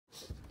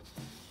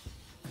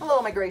Hello,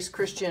 my Grace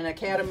Christian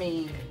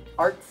Academy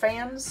art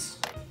fans.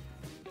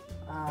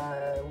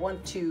 I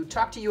want to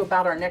talk to you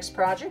about our next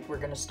project. We're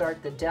going to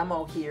start the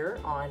demo here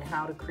on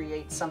how to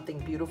create something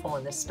beautiful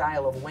in this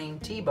style of Wayne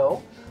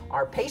Thiebaud,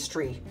 our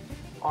pastry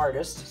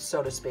artist,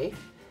 so to speak.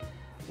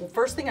 Well,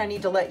 first thing I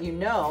need to let you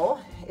know,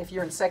 if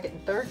you're in 2nd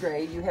and 3rd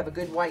grade, you have a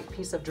good white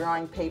piece of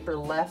drawing paper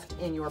left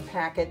in your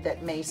packet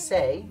that may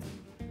say,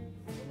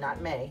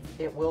 not may,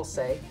 it will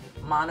say,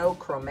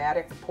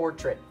 monochromatic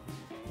portrait.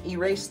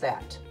 Erase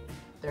that.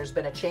 There's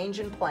been a change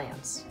in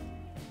plans.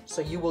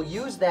 So you will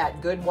use that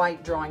good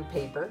white drawing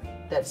paper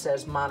that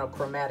says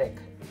monochromatic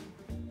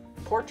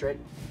portrait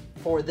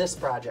for this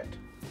project.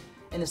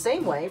 In the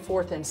same way,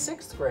 4th and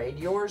 6th grade,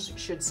 yours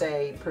should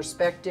say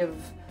perspective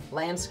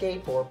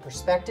landscape or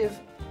perspective.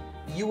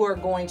 You are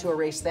going to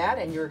erase that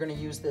and you're going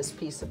to use this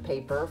piece of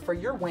paper for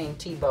your Wayne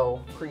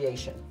Thiebaud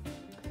creation.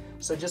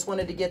 So just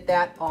wanted to get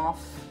that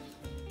off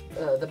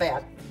the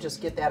bat, just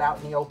get that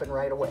out in the open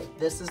right away.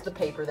 This is the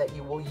paper that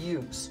you will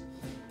use.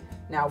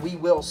 Now we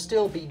will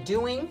still be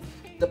doing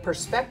the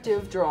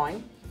perspective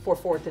drawing for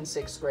 4th and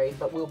 6th grade,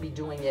 but we'll be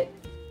doing it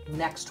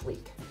next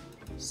week.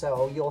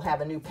 So you'll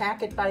have a new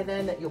packet by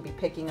then that you'll be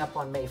picking up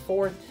on May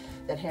 4th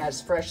that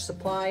has fresh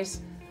supplies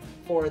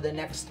for the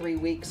next 3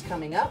 weeks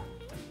coming up,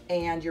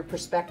 and your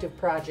perspective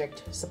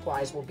project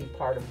supplies will be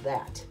part of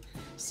that.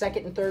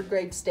 2nd and 3rd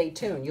grade, stay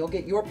tuned. You'll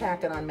get your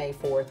packet on May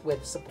 4th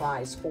with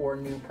supplies for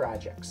new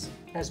projects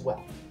as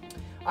well.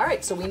 All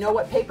right, so we know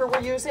what paper we're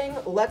using.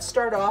 Let's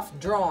start off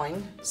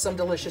drawing some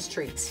delicious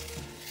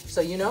treats. So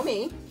you know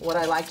me, what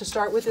I like to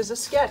start with is a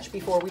sketch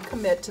before we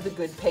commit to the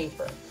good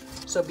paper.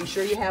 So be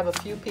sure you have a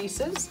few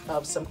pieces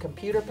of some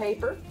computer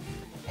paper.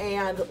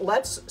 And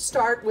let's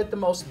start with the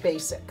most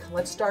basic.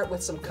 Let's start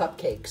with some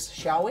cupcakes,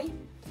 shall we?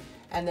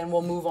 And then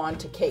we'll move on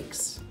to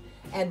cakes.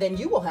 And then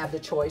you will have the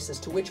choice as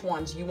to which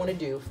ones you want to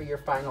do for your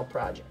final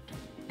project.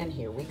 And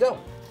here we go.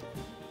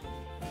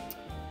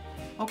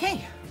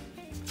 Okay,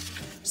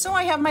 so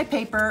I have my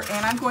paper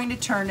and I'm going to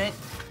turn it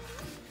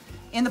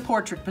in the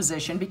portrait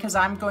position because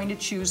I'm going to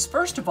choose,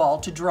 first of all,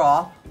 to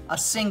draw a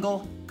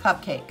single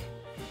cupcake.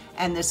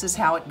 And this is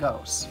how it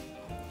goes.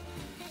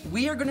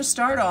 We are going to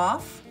start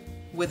off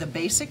with a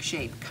basic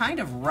shape,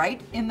 kind of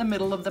right in the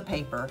middle of the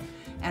paper,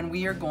 and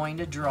we are going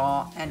to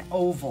draw an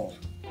oval.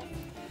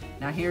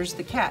 Now here's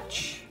the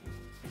catch.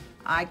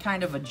 I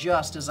kind of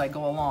adjust as I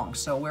go along,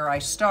 so where I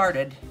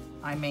started,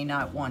 I may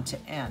not want to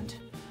end,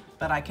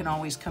 but I can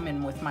always come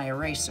in with my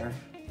eraser.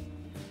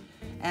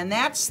 And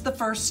that's the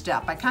first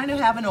step. I kind of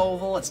have an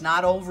oval. It's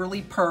not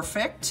overly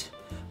perfect,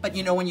 but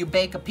you know when you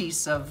bake a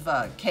piece of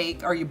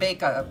cake, or you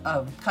bake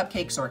a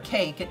cupcakes or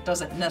cake, it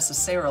doesn't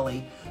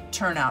necessarily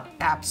turn out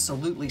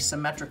absolutely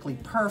symmetrically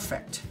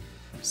perfect.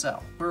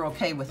 So we're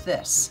okay with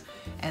this.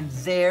 And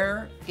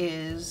there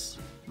is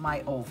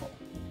my oval.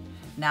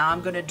 Now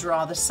I'm going to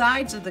draw the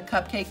sides of the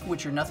cupcake,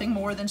 which are nothing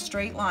more than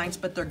straight lines,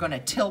 but they're going to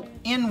tilt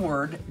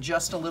inward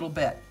just a little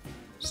bit.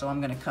 So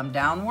I'm going to come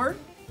downward.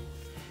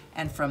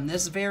 And from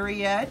this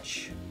very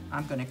edge,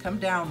 I'm going to come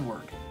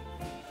downward.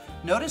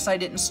 Notice I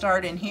didn't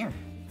start in here.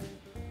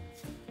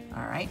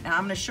 All right, now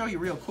I'm going to show you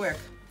real quick.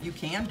 You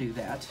can do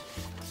that.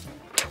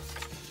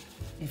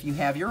 If you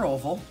have your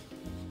oval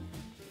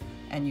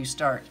and you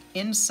start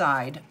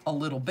inside a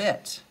little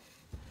bit,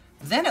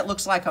 then it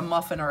looks like a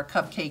muffin or a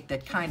cupcake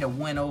that kind of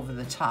went over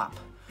the top.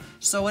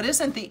 So it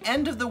isn't the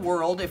end of the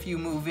world if you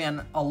move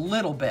in a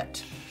little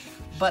bit.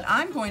 But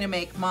I'm going to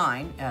make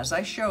mine, as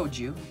I showed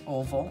you,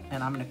 oval,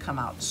 and I'm going to come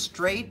out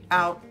straight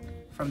out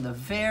from the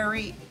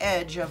very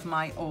edge of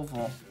my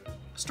oval,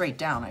 straight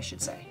down, I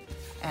should say.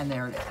 And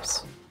there it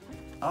is.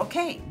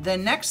 Okay, the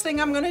next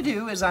thing I'm going to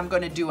do is I'm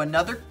going to do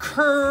another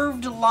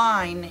curved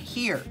line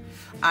here.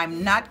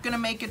 I'm not going to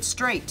make it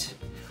straight.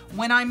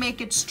 When I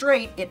make it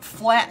straight, it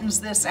flattens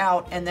this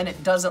out and then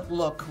it doesn't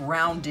look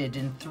rounded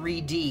in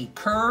 3D.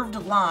 Curved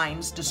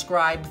lines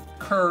describe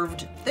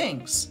curved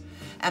things,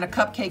 and a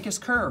cupcake is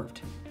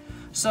curved.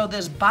 So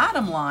this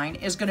bottom line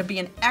is going to be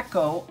an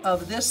echo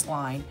of this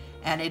line,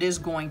 and it is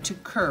going to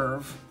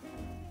curve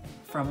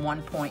from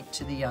one point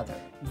to the other.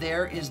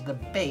 There is the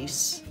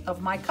base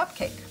of my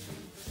cupcake.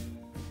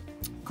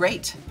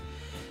 Great.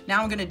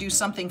 Now I'm going to do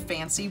something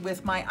fancy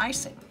with my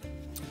icing.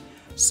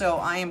 So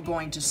I am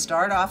going to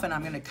start off, and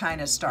I'm going to kind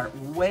of start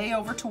way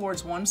over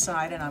towards one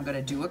side, and I'm going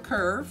to do a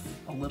curve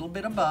a little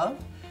bit above,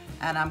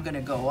 and I'm going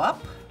to go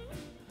up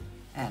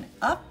and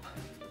up,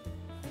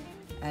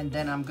 and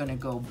then I'm going to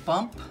go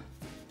bump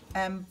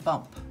and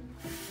bump.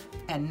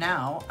 And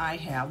now I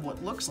have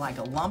what looks like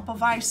a lump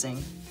of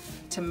icing.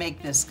 To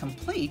make this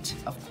complete,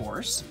 of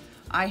course,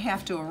 I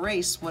have to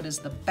erase what is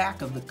the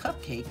back of the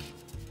cupcake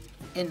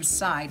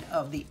inside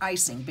of the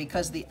icing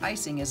because the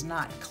icing is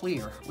not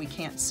clear. We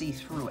can't see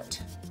through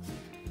it.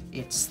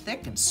 It's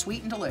thick and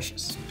sweet and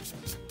delicious.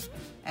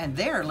 And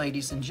there,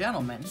 ladies and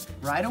gentlemen,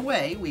 right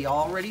away, we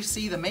already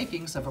see the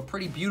makings of a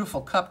pretty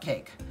beautiful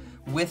cupcake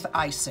with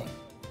icing.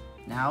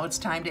 Now it's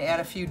time to add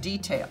a few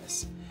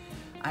details.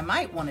 I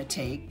might want to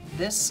take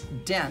this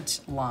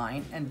dent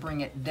line and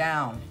bring it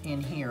down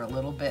in here a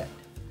little bit.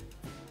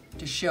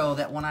 to show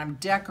that when I'm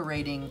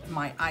decorating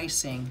my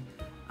icing,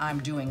 I'm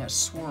doing a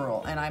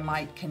swirl, and I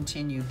might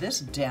continue this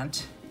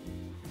dent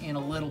in a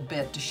little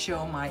bit to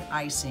show my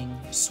icing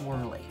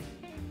swirly.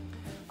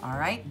 All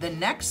right, the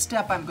next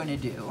step I'm going to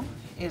do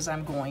is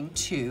I'm going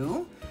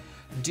to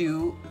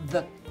do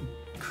the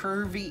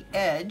curvy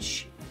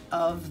edge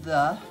of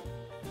the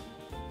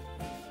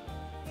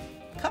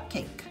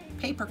cupcake,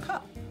 paper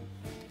cup.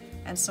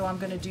 And so I'm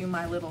going to do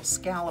my little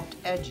scalloped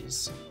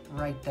edges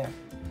right there.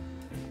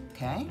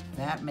 Okay,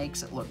 that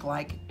makes it look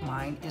like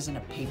mine isn't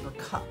a paper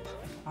cup.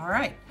 All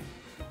right,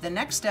 the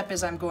next step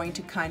is I'm going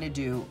to kind of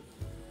do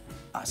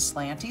a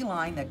slanty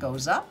line that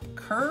goes up,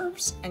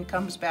 curves, and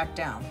comes back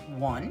down.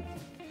 1.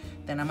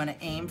 Then I'm going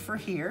to aim for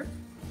here.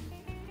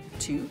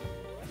 2.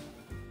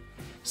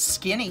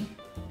 Skinny,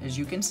 as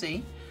you can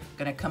see.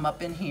 Going to come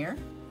up in here.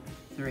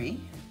 3.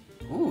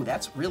 Ooh,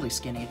 that's really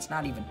skinny. It's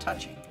not even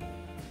touching.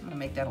 I'm going to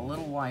make that a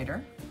little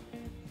wider.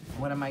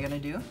 What am I going to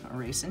do?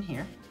 Erase in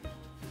here.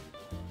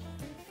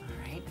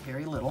 All right,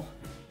 very little.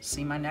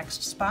 See my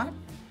next spot?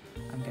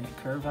 I'm going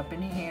to curve up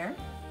in here.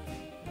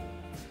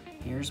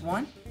 Here's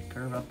one.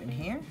 Curve up in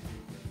here.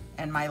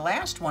 And my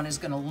last one is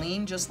going to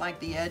lean just like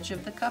the edge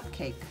of the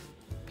cupcake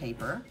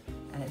paper,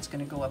 and it's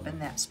going to go up in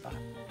that spot.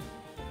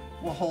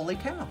 Well, holy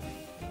cow.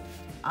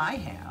 I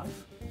have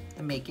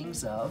the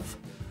makings of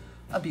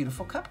a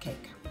beautiful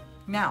cupcake.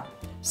 Now,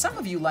 some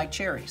of you like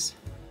cherries.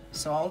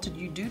 So all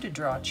you do to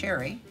draw a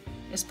cherry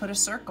is put a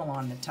circle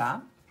on the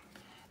top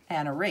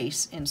and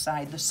erase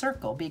inside the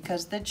circle,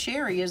 because the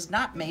cherry is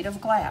not made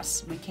of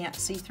glass. We can't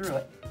see through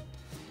it.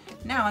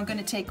 Now I'm going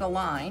to take a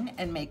line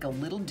and make a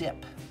little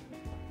dip.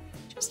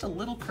 Just a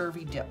little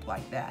curvy dip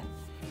like that.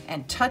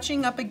 And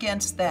touching up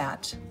against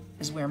that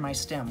is where my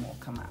stem will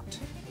come out.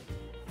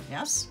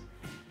 Yes?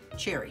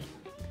 Cherry.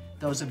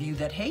 Those of you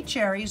that hate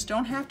cherries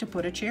don't have to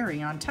put a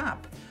cherry on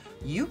top.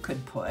 You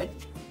could put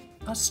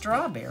a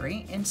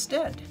strawberry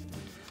instead.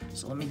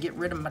 So let me get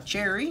rid of my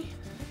cherry.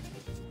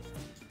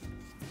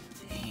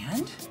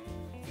 And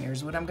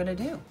here's what I'm going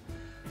to do.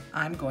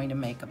 I'm going to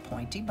make a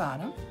pointy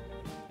bottom,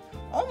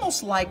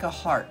 almost like a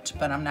heart,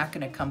 but I'm not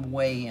going to come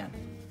way in.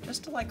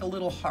 Just like a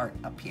little heart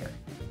up here.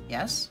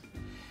 Yes?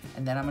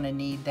 And then I'm going to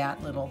need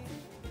that little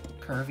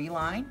curvy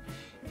line.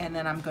 And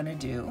then I'm going to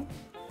do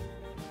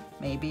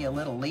maybe a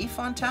little leaf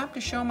on top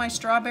to show my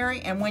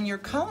strawberry. And when you're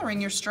coloring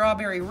your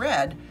strawberry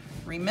red,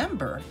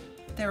 remember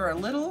there are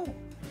little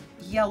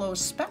yellow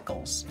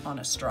speckles on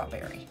a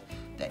strawberry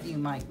that you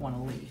might want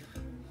to leave.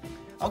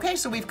 Okay,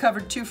 so we've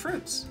covered 2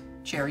 fruits,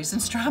 cherries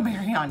and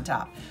strawberry on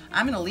top.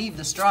 I'm going to leave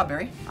the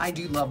strawberry. I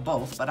do love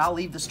both, but I'll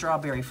leave the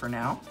strawberry for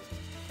now.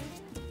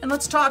 And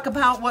let's talk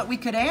about what we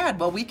could add.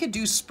 Well, we could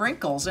do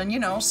sprinkles, and you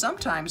know,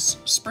 sometimes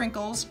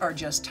sprinkles are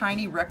just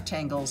tiny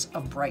rectangles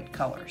of bright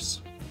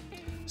colors.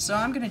 So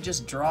I'm going to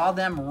just draw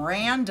them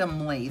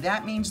randomly.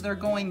 That means they're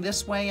going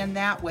this way and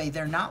that way.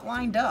 They're not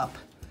lined up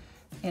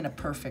in a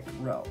perfect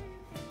row.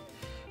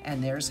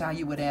 And there's how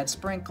you would add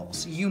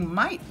sprinkles. You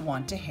might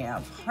want to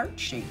have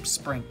heart-shaped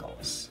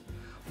sprinkles.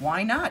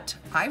 Why not?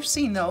 I've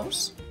seen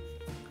those.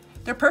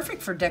 They're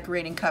perfect for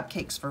decorating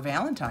cupcakes for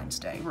Valentine's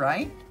Day,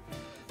 right?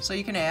 So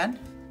you can add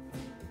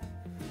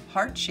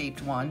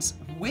heart-shaped ones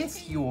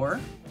with your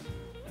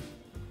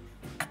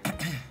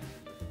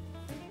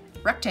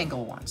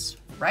rectangle ones,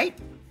 right?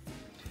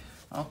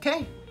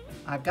 Okay,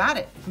 I've got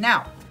it.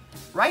 Now,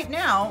 right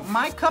now,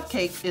 my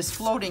cupcake is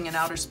floating in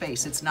outer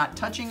space. It's not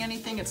touching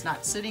anything, it's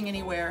not sitting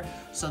anywhere.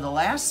 So the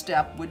last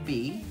step would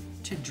be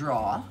to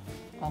draw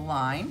a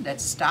line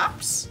that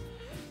stops,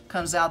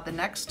 comes out the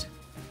next,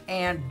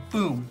 and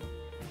boom.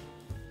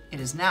 It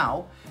is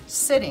now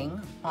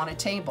sitting on a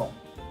table.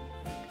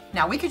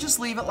 Now we could just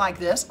leave it like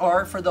this,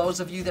 or for those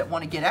of you that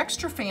want to get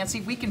extra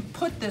fancy, we can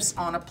put this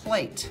on a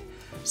plate.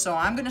 So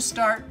I'm going to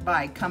start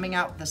by coming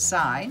out the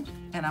side,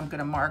 and I'm going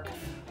to mark,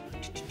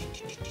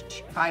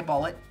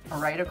 eyeball it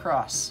right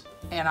across.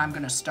 And I'm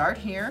going to start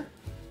here,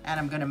 and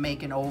I'm going to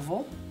make an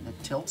oval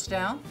that tilts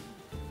down,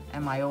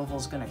 and my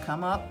oval's going to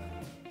come up,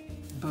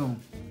 boom.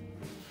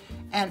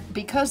 And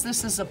because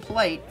this is a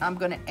plate, I'm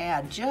going to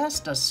add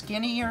just a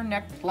skinnier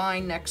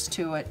neckline next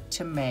to it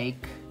to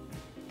make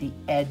the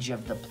edge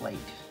of the plate.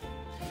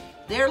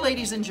 There,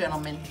 ladies and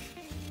gentlemen,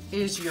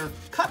 is your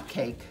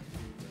cupcake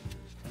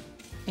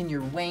in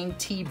your Wayne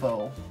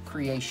Thiebaud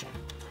creation.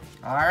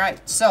 All right,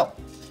 so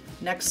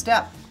next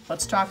step,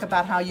 let's talk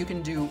about how you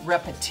can do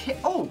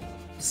oh,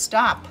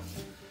 stop.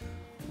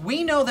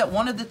 We know that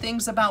one of the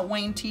things about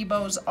Wayne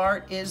Thiebaud's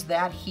art is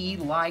that he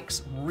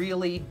likes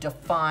really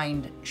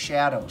defined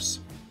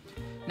shadows.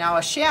 Now,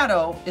 a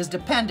shadow is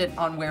dependent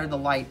on where the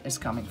light is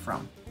coming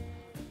from.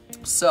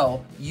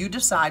 So you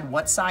decide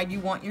what side you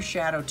want your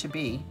shadow to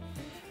be,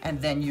 and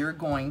then you're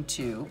going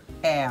to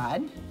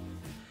add,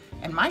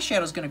 and my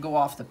shadow is going to go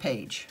off the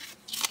page.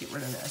 Get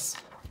rid of this.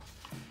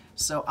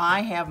 So I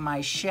have my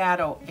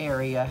shadow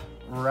area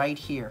right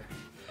here.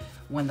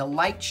 When the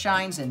light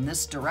shines in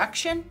this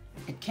direction,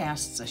 it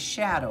casts a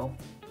shadow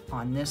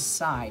on this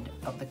side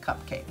of the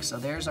cupcake. So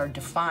there's our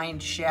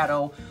defined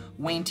shadow,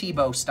 Wayne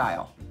Thiebaud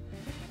style.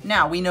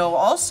 Now we know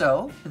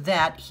also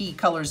that he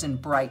colors in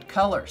bright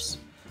colors.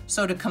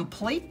 So to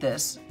complete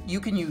this, you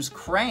can use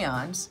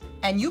crayons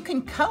and you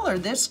can color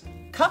this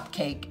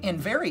cupcake in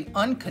very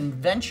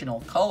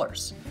unconventional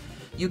colors.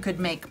 You could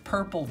make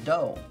purple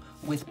dough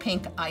with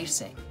pink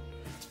icing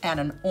and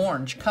an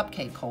orange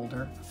cupcake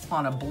holder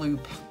on a blue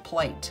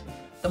plate.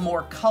 The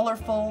more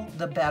colorful,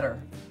 the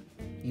better.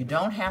 You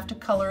don't have to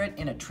color it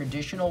in a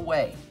traditional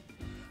way.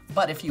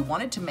 But if you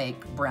wanted to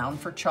make brown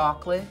for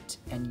chocolate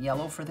and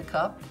yellow for the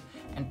cup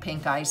and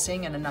pink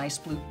icing and a nice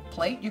blue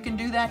plate, you can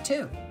do that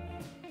too.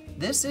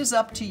 This is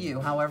up to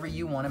you, however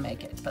you want to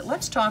make it. But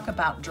let's talk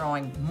about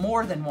drawing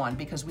more than one,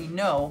 because we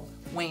know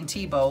Wayne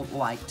Thiebaud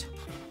liked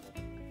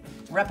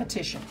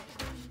repetition.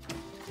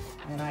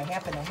 And I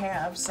happen to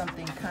have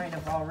something kind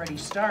of already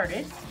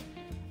started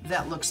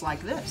that looks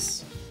like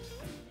this.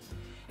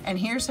 And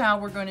here's how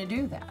we're going to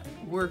do that.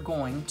 We're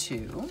going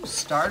to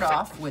start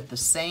off with the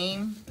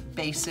same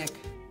basic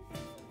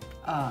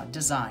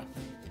design.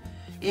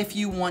 If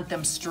you want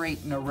them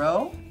straight in a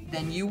row,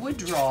 then you would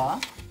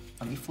draw,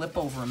 let me flip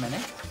over a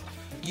minute,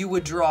 you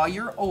would draw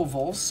your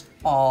ovals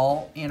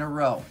all in a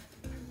row.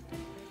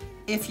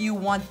 If you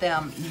want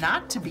them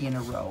not to be in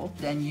a row,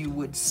 then you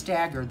would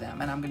stagger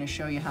them, and I'm going to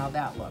show you how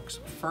that looks.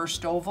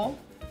 First oval,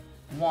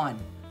 one.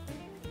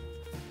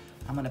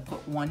 I'm going to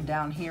put one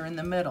down here in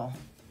the middle,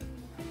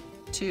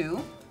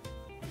 two,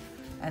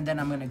 and then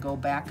I'm going to go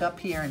back up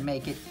here and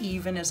make it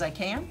even as I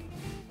can,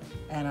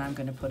 and I'm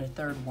going to put a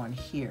third one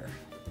here.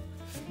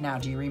 Now,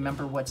 do you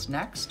remember what's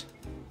next?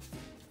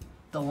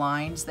 The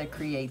lines that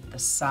create the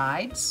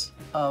sides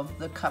of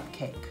the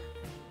cupcake.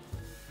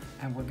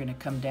 And we're going to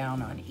come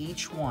down on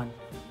each one.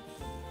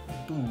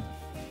 Boom.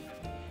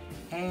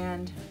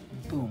 And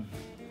boom.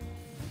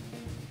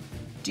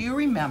 Do you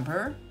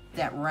remember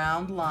that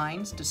round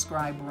lines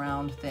describe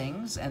round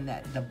things and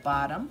that the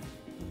bottom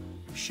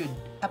should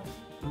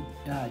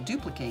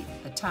duplicate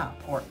the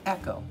top or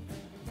echo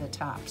the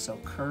top? So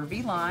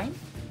curvy line,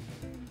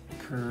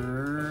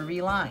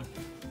 curvy line.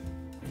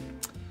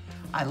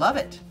 I love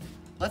it.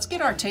 Let's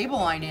get our table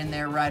line in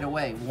there right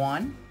away.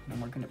 One,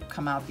 and we're going to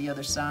come out the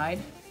other side.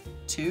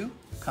 Two,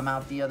 come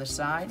out the other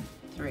side.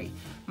 Three.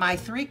 My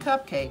three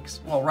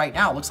cupcakes, well, right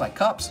now it looks like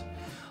cups,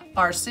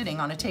 are sitting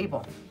on a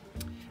table.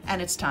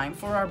 And it's time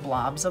for our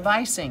blobs of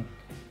icing.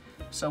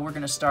 So we're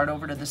going to start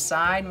over to the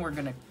side and we're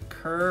going to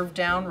curve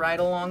down right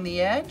along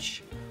the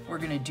edge. We're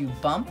going to do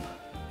bump,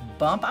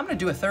 bump. I'm going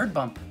to do a third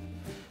bump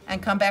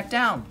and come back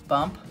down.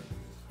 Bump,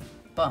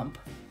 bump,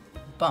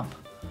 bump.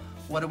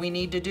 What do we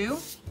need to do?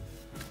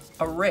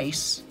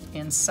 Erase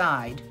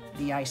inside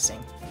the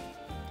icing.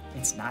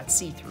 It's not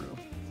see-through.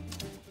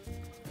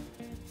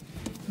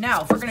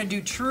 Now, if we're going to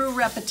do true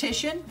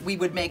repetition, we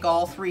would make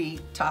all three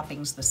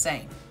toppings the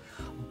same.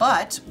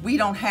 But we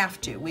don't have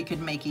to. We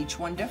could make each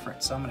one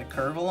different. So I'm going to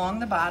curve along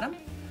the bottom,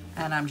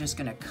 and I'm just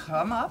going to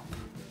come up.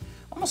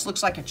 Almost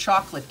looks like a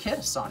chocolate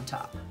kiss on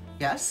top.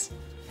 Yes?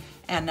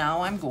 And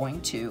now I'm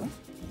going to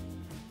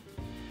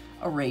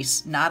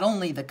erase not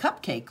only the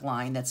cupcake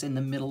line that's in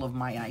the middle of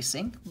my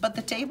icing, but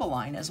the table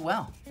line as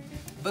well.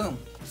 Boom.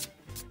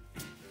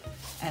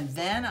 And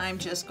then I'm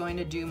just going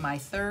to do my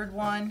third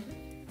one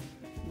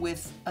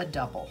with a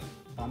double.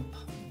 Bump,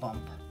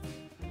 bump.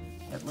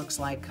 It looks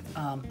like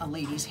a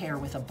lady's hair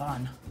with a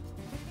bun.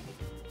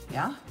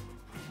 Yeah?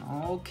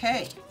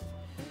 Okay.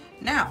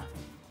 Now,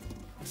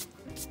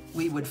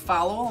 we would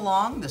follow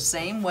along the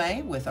same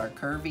way with our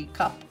curvy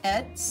cup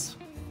edges.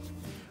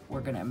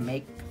 We're gonna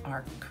make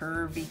our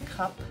curvy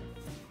cup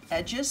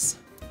edges.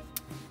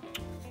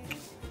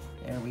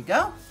 There we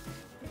go.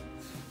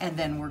 And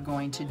then we're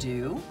going to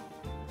do,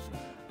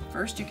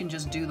 first you can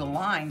just do the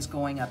lines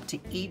going up to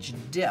each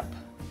dip.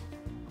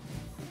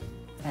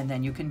 And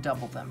then you can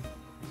double them.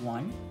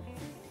 1,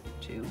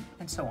 2,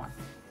 and so on.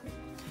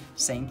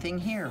 Same thing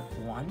here.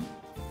 1,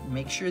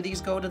 make sure these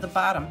go to the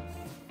bottom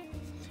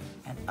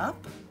and up,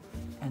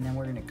 and then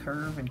we're going to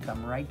curve and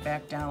come right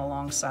back down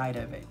alongside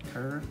of it.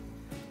 Curve.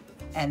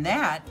 And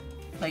that,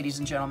 ladies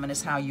and gentlemen,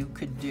 is how you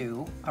could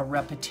do a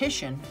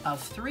repetition of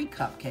 3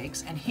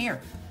 cupcakes. And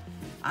here,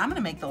 I'm going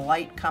to make the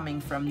light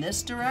coming from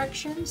this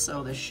direction,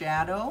 so the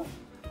shadow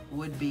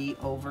would be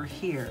over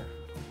here.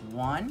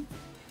 1,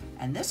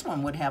 and this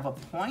one would have a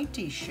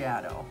pointy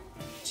shadow.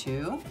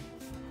 2,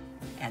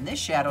 and this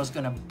shadow is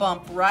going to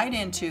bump right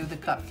into the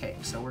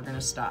cupcake, so we're going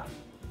to stop.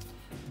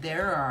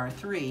 There are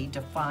 3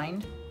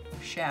 defined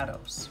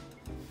shadows.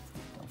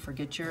 Don't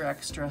forget your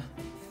extra.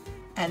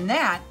 And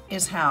that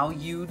is how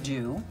you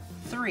do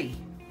 3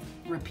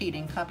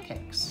 repeating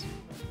cupcakes.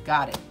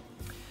 Got it.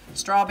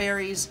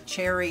 Strawberries,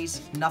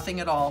 cherries, nothing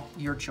at all,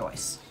 your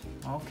choice.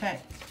 Okay,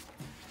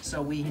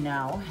 so we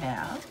now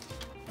have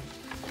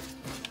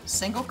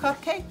single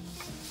cupcake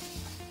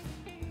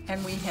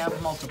and we have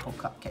multiple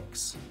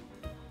cupcakes.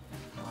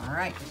 All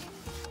right,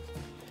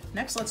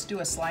 next let's do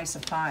a slice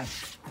of pie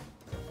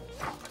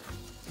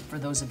for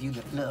those of you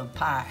that love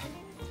pie.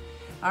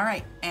 All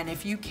right, and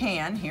if you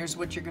can, here's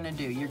what you're gonna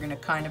do. You're gonna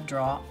kind of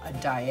draw a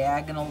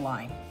diagonal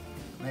line.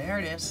 There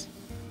it is.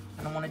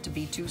 I don't want it to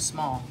be too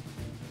small.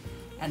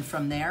 And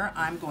from there,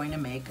 I'm going to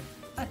make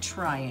a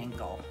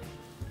triangle.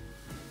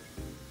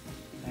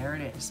 There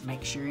it is.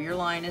 Make sure your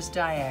line is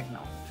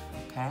diagonal,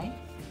 okay?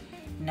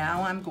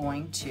 Now I'm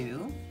going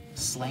to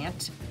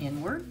slant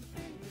inward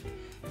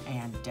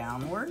and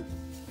downward,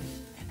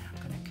 and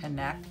I'm going to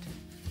connect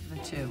the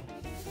two.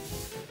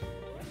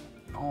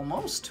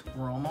 Almost.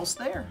 We're almost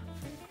there.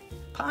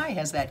 Pie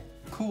has that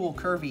cool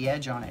curvy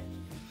edge on it.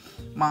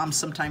 Moms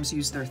sometimes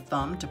use their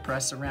thumb to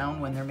press around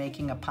when they're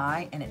making a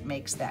pie, and it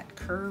makes that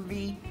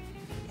curvy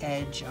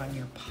edge on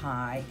your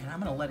pie. And I'm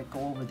going to let it go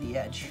over the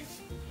edge.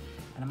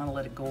 And I'm going to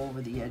let it go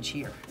over the edge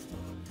here.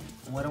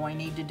 And what do I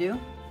need to do?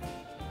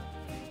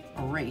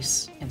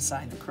 Erase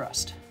inside the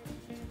crust.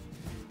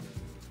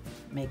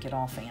 Make it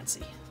all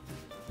fancy.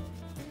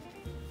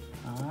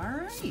 All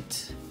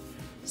right.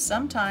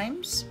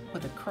 Sometimes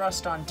with a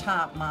crust on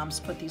top, moms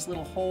put these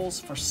little holes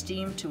for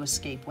steam to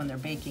escape when they're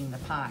baking the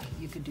pie.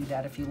 You could do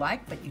that if you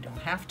like, but you don't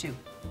have to.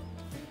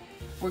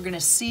 We're going to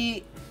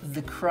see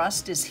the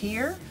crust is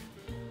here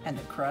and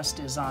the crust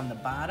is on the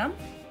bottom.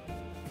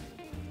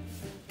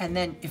 And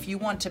then if you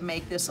want to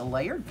make this a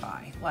layered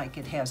pie, like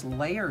it has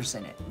layers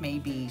in it,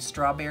 maybe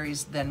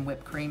strawberries, then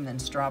whipped cream, then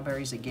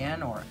strawberries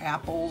again, or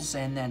apples,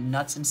 and then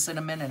nuts and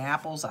cinnamon and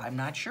apples, I'm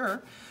not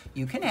sure.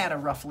 You can add a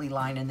ruffly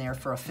line in there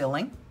for a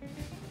filling.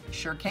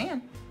 Sure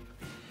can.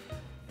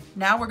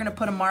 Now we're gonna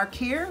put a mark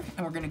here,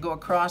 and we're gonna go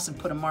across and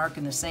put a mark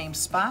in the same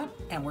spot,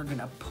 and we're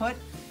gonna put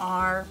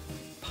our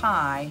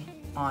pie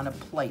on a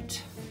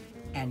plate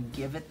and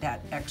give it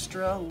that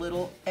extra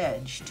little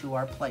edge to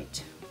our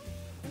plate.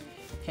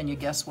 Can you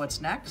guess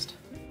what's next?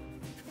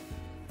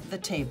 The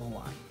table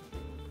line.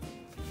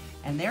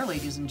 And there,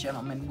 ladies and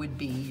gentlemen, would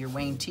be your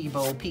Wayne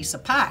Thiebaud piece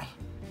of pie.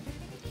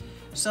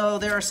 So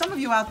there are some of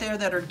you out there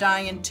that are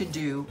dying to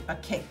do a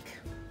cake.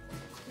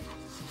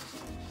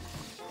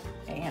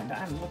 And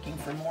I'm looking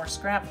for more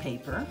scrap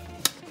paper.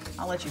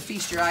 I'll let you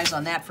feast your eyes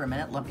on that for a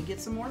minute. Let me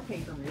get some more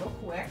paper real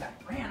quick.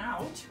 I ran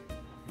out.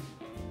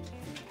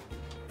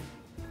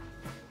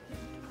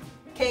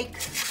 Cake.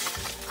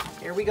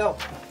 Here we go.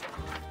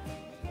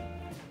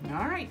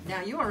 All right,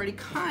 now you already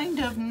kind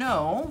of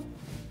know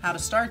how to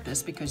start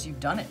this because you've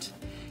done it.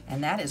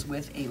 And that is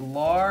with a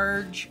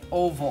large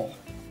oval.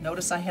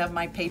 Notice I have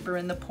my paper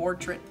in the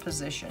portrait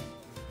position.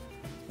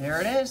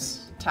 There it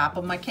is, top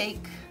of my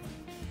cake.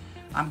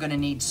 I'm gonna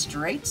need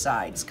straight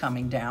sides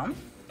coming down.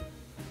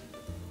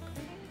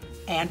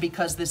 And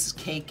because this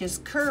cake is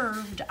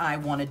curved, I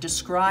wanna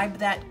describe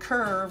that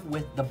curve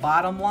with the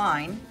bottom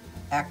line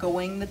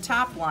echoing the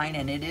top line,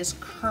 and it is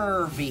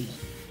curvy,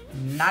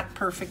 not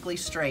perfectly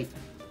straight.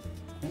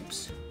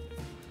 Oops.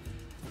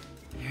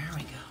 There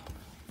we go.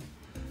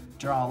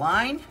 Draw a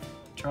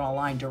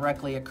line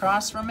directly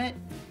across from it,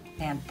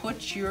 and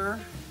put your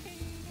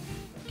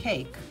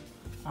cake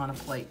on a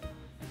plate.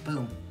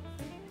 Boom.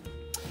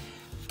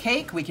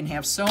 Cake we can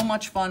have so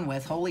much fun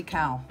with, holy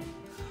cow.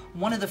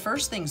 One of the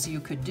first things you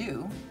could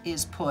do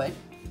is put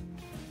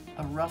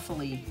a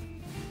ruffly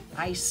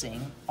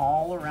icing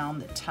all around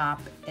the top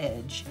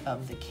edge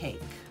of the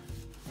cake.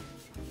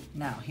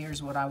 Now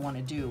here's what I want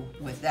to do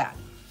with that.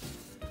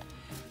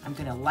 I'm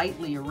going to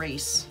lightly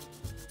erase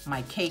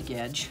my cake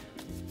edge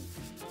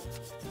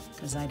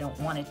because I don't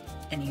want it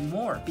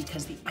anymore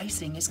because the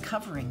icing is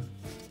covering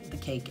the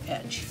cake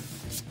edge.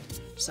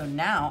 So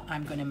now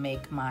I'm going to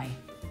make my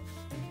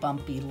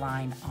bumpy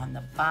line on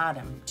the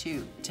bottom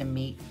too to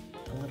meet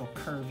the little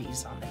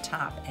curvies on the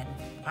top. And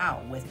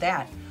wow, with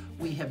that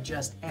we have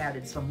just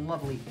added some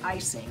lovely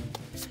icing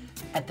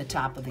at the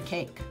top of the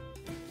cake.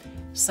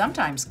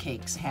 Sometimes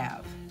cakes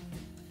have,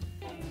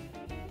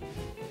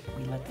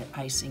 we let the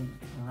icing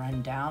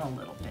run down a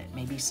little bit.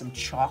 Maybe some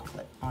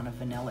chocolate on a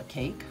vanilla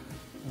cake.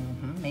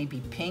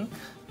 Maybe pink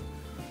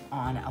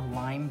on a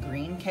lime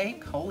green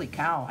cake. Holy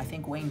cow, I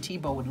think Wayne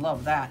Thiebaud would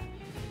love that.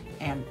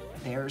 And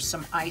there's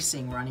some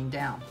icing running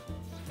down.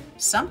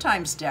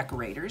 Sometimes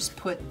decorators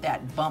put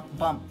that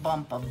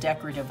bump of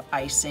decorative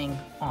icing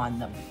on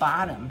the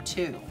bottom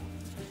too.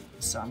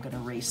 So I'm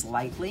gonna erase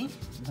lightly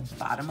the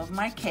bottom of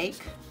my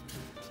cake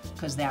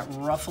because that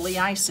ruffly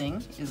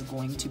icing is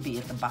going to be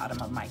at the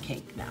bottom of my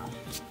cake now.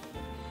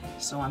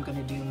 So I'm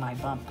gonna do my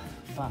bump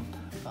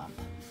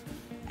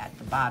at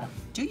the bottom.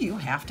 Do you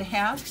have to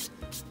have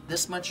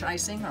this much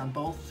icing on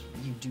both?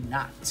 You do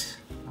not,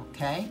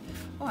 okay?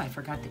 Oh, I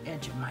forgot the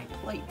edge of my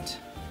plate.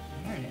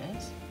 There it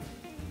is.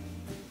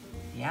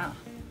 Yeah.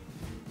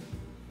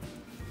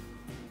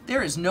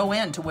 There is no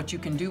end to what you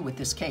can do with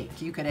this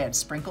cake. You could add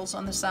sprinkles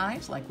on the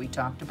sides like we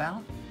talked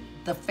about.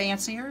 The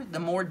fancier, the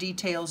more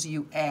details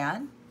you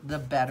add, the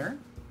better.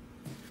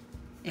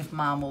 If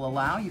mom will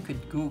allow, you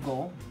could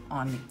Google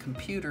on the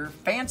computer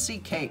fancy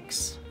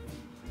cakes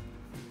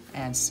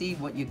and see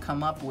what you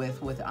come up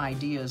with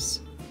ideas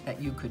that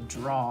you could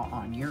draw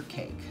on your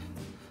cake.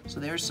 So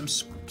there's some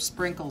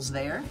sprinkles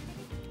there.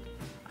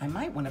 I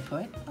might want to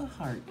put a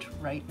heart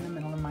right in the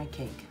middle of my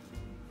cake.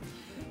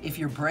 If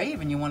you're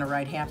brave and you want to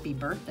write happy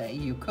birthday,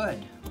 you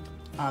could.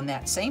 On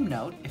that same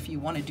note, if you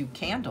want to do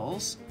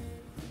candles,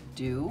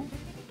 do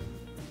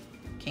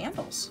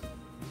candles.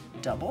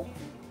 Double.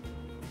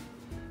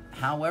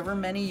 however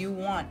many you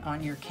want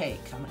on your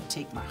cake. I'm going to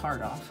take my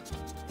heart off.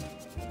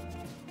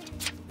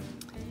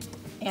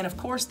 And of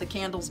course the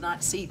candle's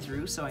not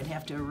see-through, so I'd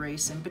have to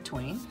erase in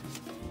between.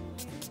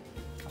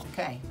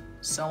 Okay,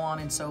 so on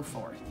and so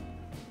forth.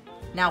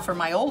 Now for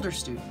my older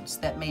students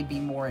that may be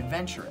more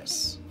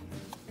adventurous,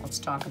 let's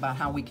talk about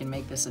how we can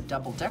make this a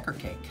double-decker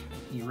cake.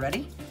 You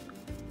ready?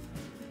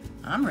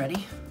 I'm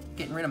ready.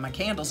 Getting rid of my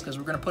candles because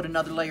we're going to put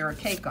another layer of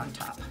cake on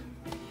top.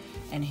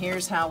 And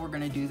here's how we're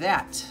going to do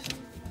that.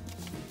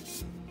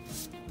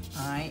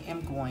 I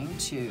am going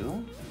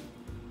to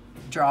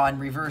draw in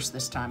reverse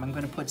this time. I'm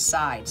going to put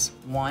sides.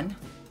 1,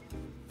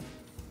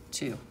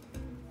 2.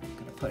 I'm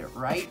going to put it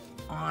right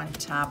on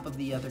top of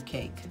the other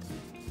cake.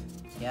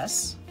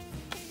 Yes?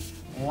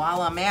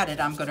 While I'm at it,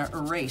 I'm going to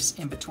erase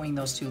in between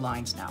those two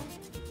lines now.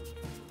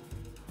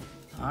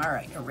 All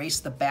right, erase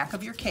the back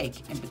of your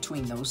cake in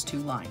between those two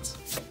lines.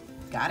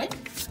 Got it?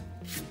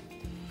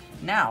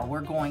 Now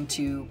we're going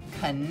to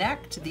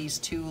connect these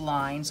two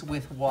lines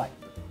with what?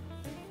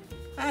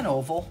 An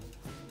oval.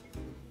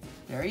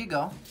 There you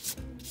go.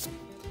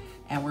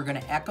 And we're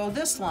going to echo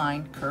this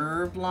line.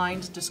 Curved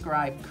lines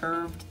describe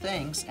curved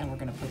things, and we're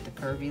going to put the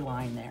curvy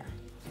line there.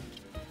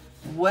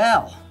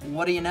 Well,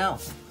 what do you know?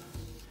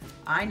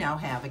 I now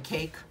have a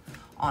cake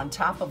on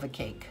top of a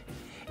cake.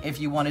 If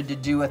you wanted to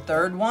do a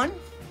third one,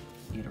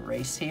 you'd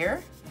erase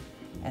here,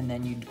 and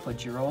then you'd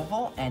put your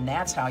oval, and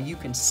that's how you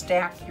can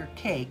stack your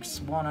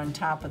cakes one on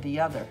top of the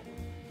other.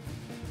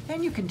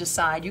 Then you can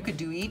decide, you could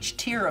do each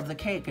tier of the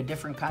cake a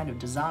different kind of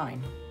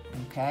design,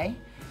 okay?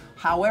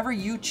 However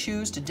you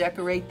choose to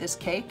decorate this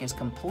cake is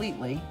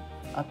completely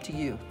up to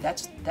you.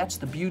 That's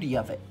the beauty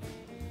of it.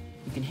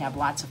 You can have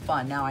lots of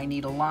fun. Now I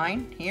need a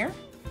line here,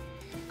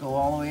 go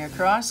all the way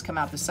across, come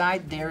out the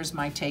side, there's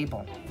my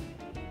table.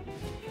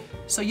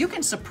 So you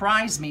can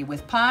surprise me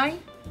with pie,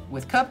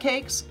 with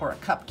cupcakes, or a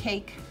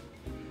cupcake.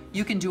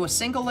 You can do a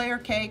single layer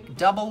cake,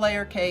 double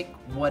layer cake,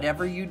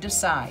 whatever you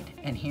decide.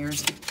 And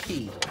here's the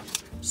key.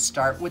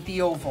 Start with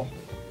the oval.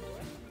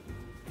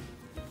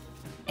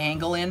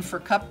 Angle in for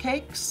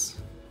cupcakes,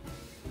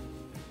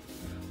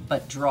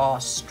 but draw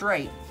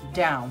straight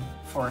down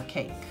for a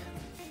cake.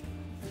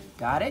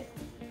 Got it?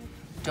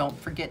 Don't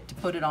forget to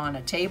put it on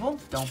a table.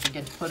 Don't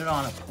forget to put it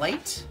on a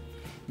plate.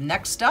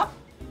 Next up,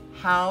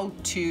 how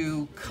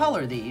to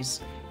color these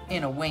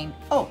in a Wayne,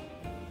 oh,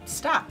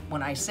 stop.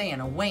 When I say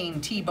in a Wayne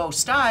Thiebaud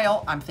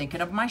style, I'm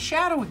thinking of my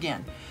shadow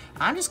again.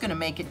 I'm just gonna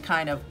make it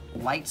kind of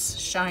lights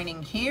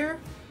shining here,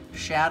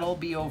 shadow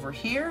be over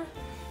here,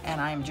 and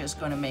I'm just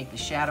gonna make the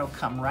shadow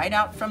come right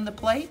out from the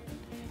plate.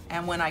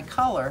 And when I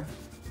color,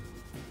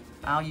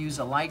 I'll use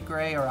a light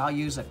gray or I'll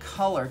use a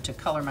color to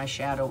color my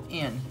shadow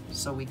in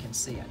so we can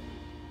see it.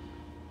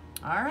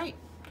 All right,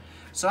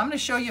 so I'm gonna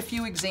show you a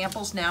few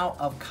examples now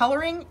of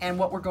coloring and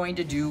what we're going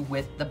to do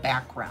with the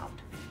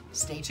background.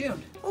 Stay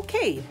tuned.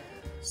 Okay,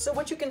 so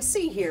what you can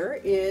see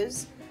here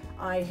is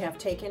I have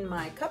taken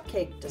my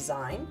cupcake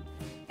design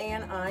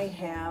and I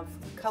have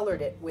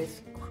colored it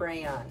with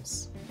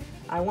crayons.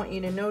 I want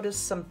you to notice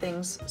some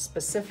things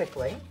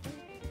specifically,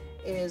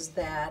 is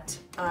that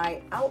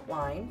I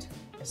outlined,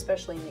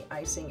 especially in the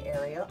icing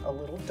area, a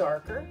little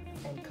darker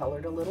and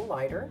colored a little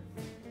lighter.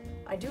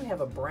 I do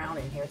have a brown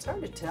in here. It's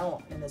hard to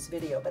tell in this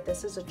video, but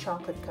this is a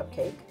chocolate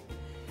cupcake.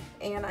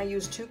 And I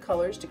used two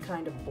colors to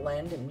kind of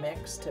blend and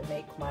mix to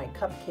make my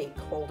cupcake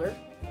holder.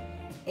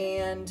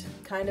 And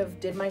kind of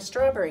did my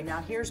strawberry.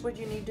 Now here's what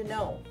you need to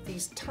know.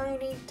 These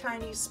tiny,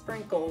 tiny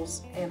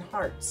sprinkles and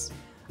hearts,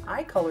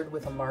 I colored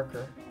with a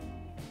marker.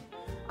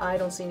 I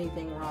don't see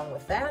anything wrong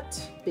with that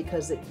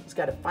because it's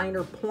got a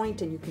finer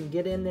point and you can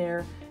get in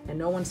there, and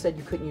no one said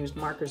you couldn't use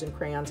markers and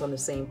crayons on the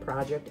same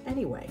project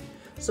anyway.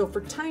 So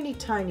for tiny,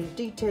 tiny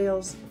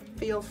details,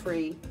 feel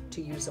free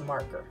to use a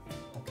marker,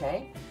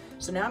 okay?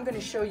 So now I'm going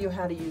to show you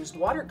how to use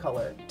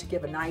watercolor to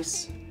give a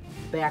nice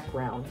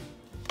background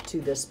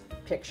to this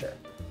picture.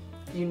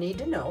 You need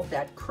to know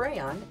that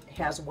crayon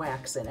has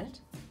wax in it,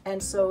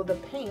 and so the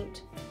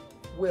paint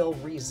will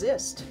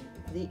resist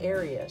the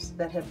areas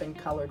that have been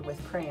colored with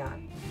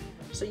crayon.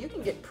 So you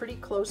can get pretty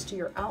close to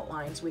your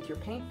outlines with your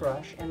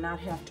paintbrush and not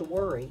have to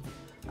worry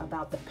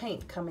about the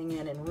paint coming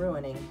in and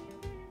ruining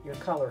your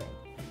coloring.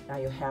 Now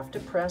you have to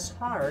press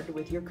hard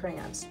with your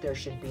crayons. There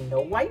should be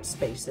no white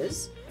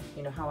spaces.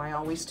 You know how I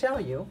always tell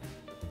you,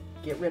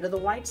 get rid of the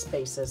white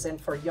spaces. And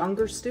for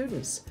younger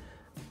students,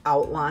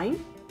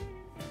 outline,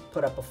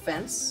 put up a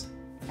fence,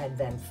 and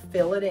then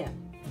fill it in.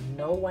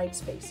 No white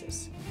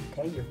spaces,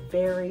 okay? Your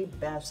very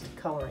best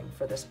coloring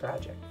for this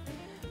project.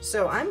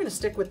 So I'm going to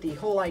stick with the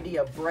whole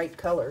idea of bright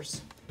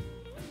colors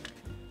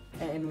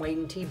in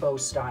Wayne Thiebaud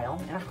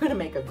style, and I'm going to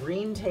make a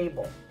green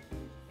table.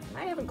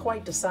 I haven't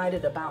quite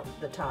decided about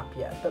the top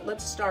yet, but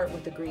let's start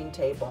with the green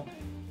table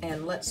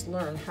and let's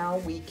learn how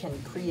we can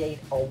create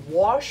a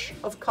wash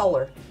of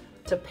color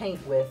to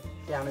paint with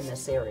down in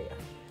this area.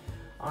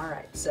 All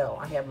right, so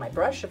I have my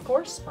brush, of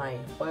course, my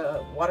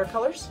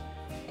watercolors,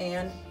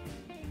 and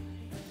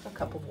a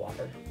cup of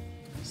water.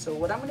 So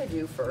what I'm going to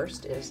do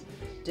first is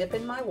dip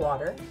in my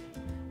water,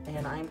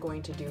 and I'm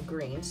going to do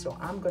green. So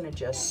I'm going to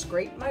just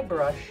scrape my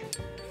brush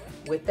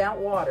with that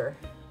water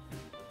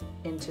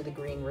into the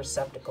green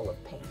receptacle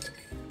of paint.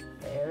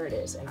 There it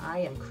is, and I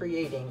am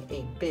creating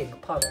a big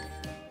puddle.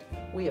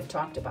 We have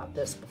talked about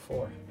this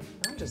before.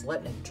 I'm just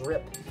letting it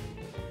drip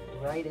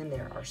right in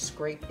there or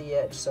scrape the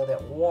edge so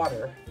that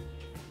water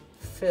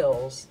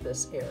fills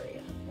this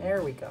area.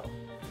 There we go.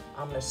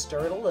 I'm going to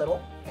stir it a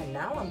little, and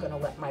now I'm going to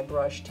let my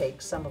brush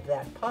take some of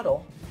that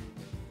puddle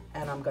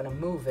and I'm going to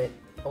move it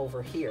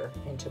over here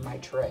into my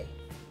tray.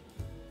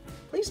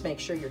 Please make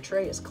sure your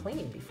tray is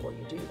clean before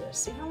you do this.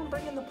 See how I'm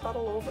bringing the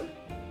puddle over?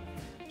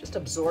 Just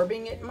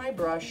absorbing it in my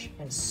brush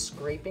and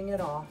scraping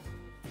it off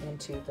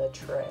into the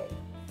tray.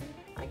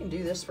 I can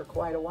do this for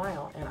quite a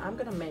while, and I'm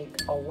going to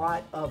make a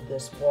lot of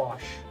this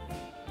wash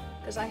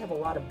because I have a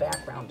lot of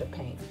background to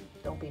paint.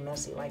 Don't be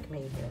messy like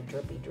me here,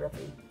 drippy,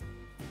 drippy.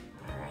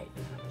 All right,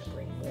 now I'm going to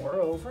bring more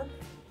over.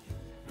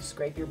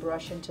 Scrape your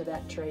brush into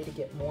that tray to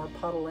get more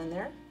puddle in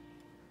there.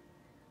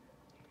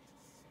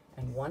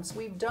 And once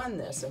we've done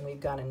this and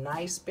we've got a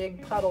nice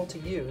big puddle to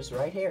use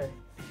right here,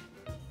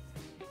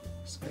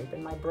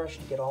 scraping my brush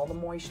to get all the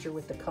moisture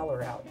with the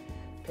color out.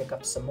 Pick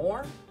up some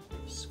more,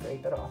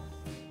 scrape it off.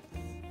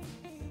 All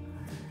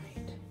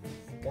right,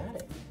 I got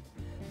it.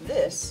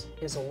 This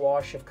is a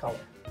wash of color.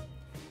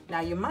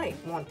 Now you might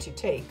want to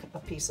take a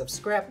piece of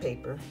scrap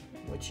paper,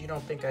 which you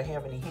don't think I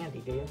have any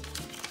handy, do you?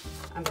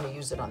 I'm going to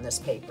use it on this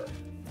paper,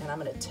 and I'm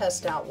going to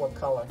test out what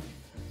color.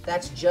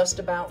 That's just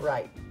about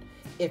right.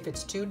 If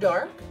it's too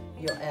dark,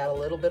 you'll add a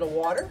little bit of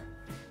water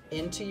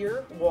into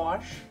your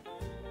wash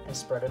and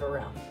spread it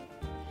around.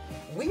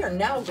 We are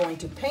now going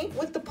to paint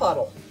with the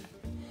puddle,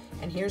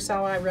 and here's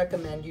how I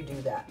recommend you do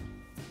that.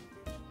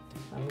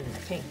 I'm going to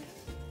paint.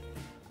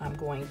 I'm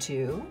going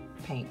to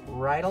paint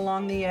right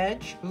along the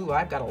edge. Ooh,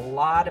 I've got a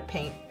lot of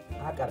paint.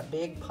 I've got a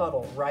big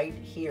puddle right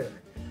here.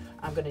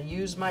 I'm going to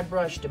use my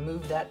brush to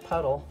move that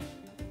puddle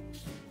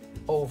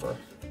over,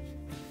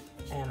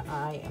 and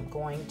I am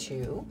going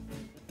to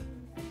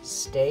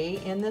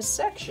stay in this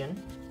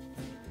section.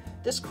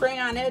 This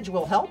crayon edge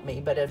will help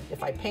me, but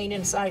if I paint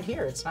inside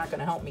here, it's not going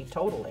to help me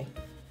totally.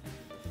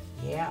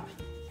 Yeah,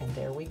 and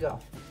there we go.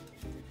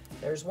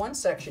 There's one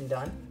section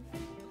done.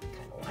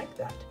 Kind of like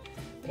that.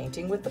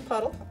 Painting with the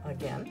puddle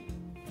again.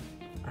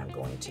 I'm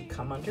going to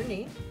come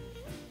underneath.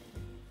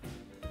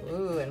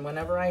 Ooh, and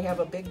whenever I have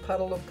a big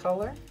puddle of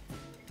color,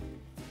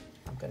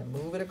 I'm going to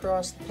move it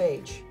across the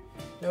page.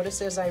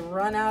 Notice as I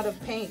run out of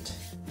paint,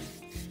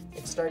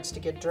 it starts to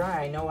get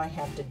dry. I know I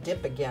have to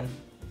dip again.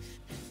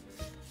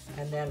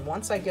 And then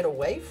once I get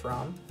away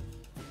from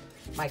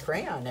my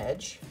crayon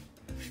edge,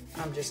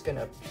 I'm just going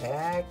to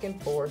back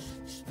and forth,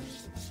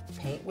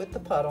 paint with the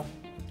puddle,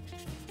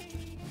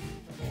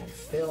 and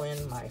fill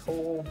in my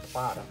whole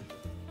bottom.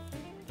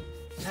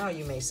 Now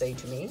you may say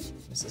to me,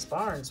 Mrs.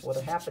 Barnes, what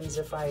happens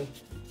if I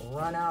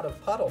run out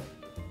of puddle?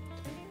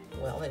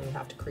 Well, then you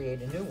have to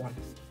create a new one,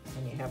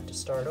 and you have to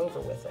start over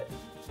with it.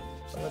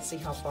 So let's see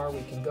how far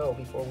we can go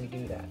before we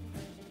do that.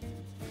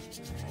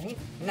 All right.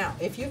 Now,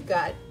 if you've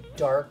got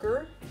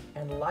darker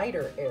and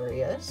lighter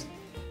areas,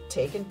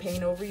 take and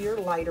paint over your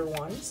lighter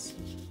ones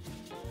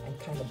and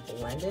kind of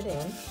blend it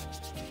in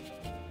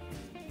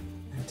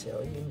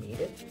until you meet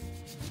it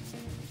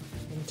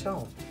in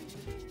tone.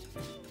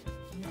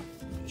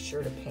 Be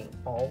sure to paint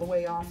all the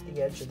way off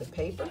the edge of the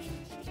paper.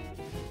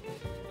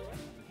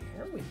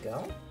 There we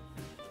go.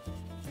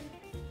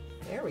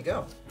 There we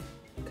go.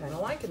 I'm kind of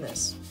liking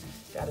this.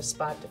 Got a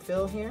spot to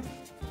fill here.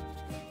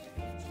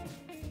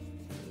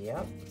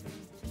 Yep.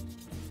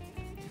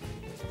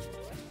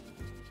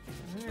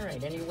 All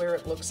right, anywhere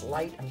it looks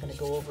light, I'm going to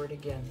go over it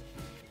again.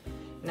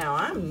 Now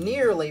I'm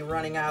nearly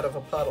running out of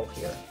a puddle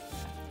here.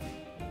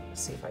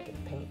 Let's see if I can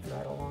paint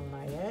right along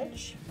my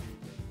edge.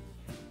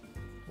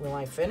 Will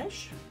I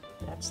finish?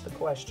 That's the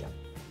question.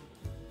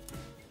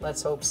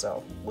 Let's hope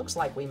so. Looks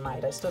like we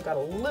might. I still got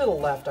a little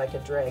left I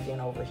could drag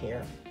in over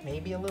here.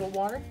 Maybe a little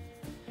water.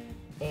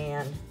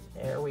 And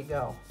there we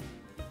go.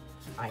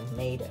 I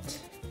made it.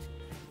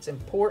 It's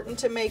important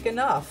to make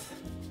enough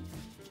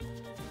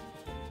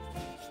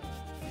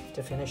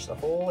to finish the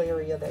whole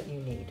area that you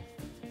need.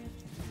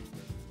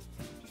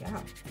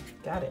 Yeah,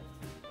 got it.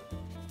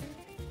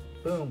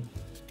 Boom.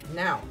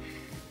 Now,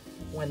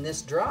 when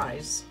this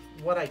dries,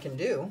 what I can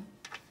do,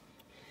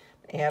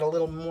 add a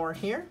little more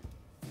here,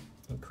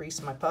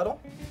 increase my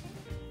puddle.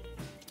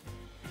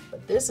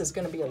 But this is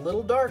going to be a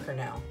little darker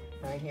now,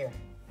 right here.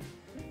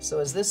 So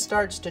as this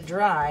starts to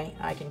dry,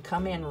 I can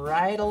come in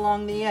right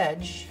along the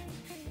edge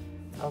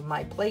of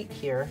my plate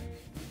here,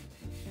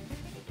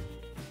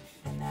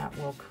 and that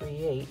will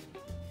create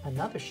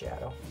another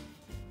shadow.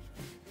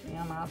 See,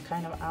 I'm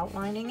kind of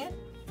outlining it,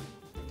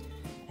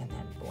 and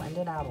then blend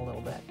it out a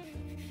little bit.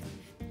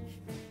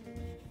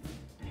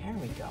 There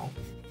we go.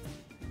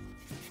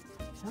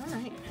 All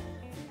right,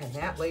 and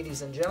that,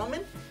 ladies and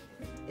gentlemen,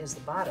 is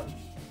the bottom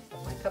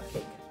of my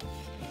cupcake.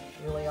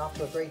 Really off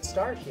to a great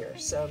start here.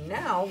 So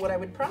now what I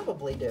would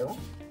probably do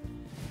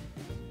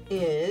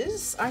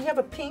is, I have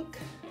a pink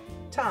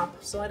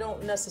top, so I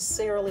don't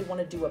necessarily want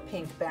to do a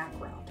pink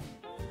background.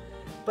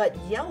 But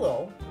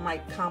yellow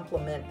might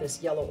complement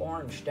this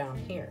yellow-orange down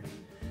here.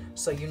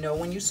 So you know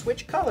when you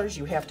switch colors,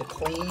 you have to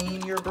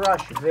clean your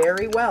brush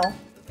very well.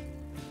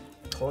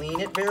 Clean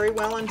it very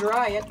well and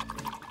dry it.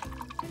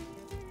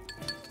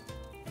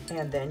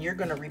 And then you're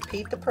going to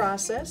repeat the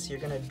process. You're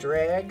going to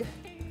drag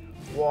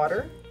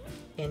water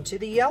into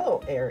the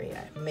yellow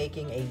area,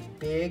 making a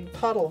big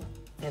puddle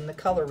in the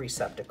color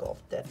receptacle.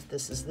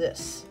 This is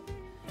this.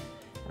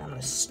 And I'm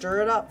going to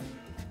stir it up.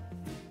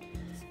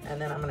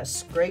 And then I'm going to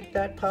scrape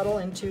that puddle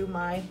into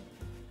my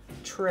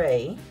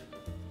tray.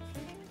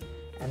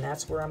 And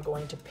that's where I'm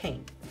going to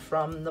paint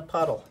from the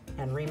puddle.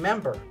 And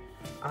remember,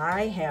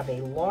 I have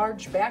a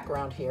large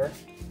background here,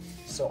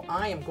 so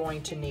I am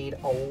going to need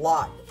a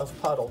lot of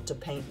puddle to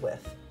paint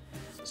with.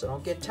 So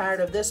don't get tired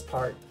of this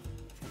part.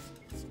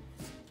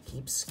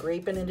 Keep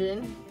scraping it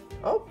in.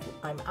 Oh,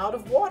 I'm out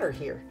of water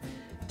here.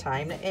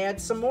 Time to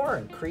add some more,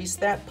 increase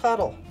that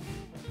puddle.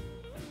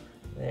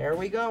 There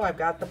we go, I've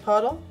got the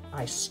puddle.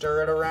 I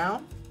stir it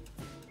around,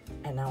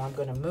 and now I'm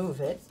going to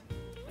move it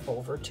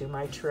over to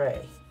my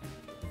tray.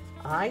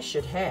 I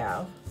should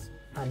have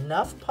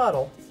enough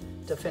puddle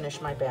to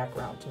finish my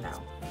background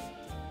now.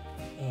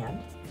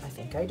 And I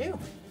think I do.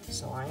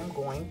 So I am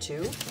going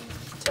to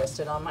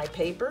test it on my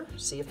paper,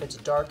 see if it's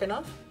dark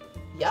enough.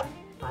 Yep,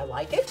 I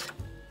like it.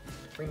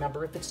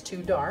 Remember, if it's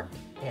too dark,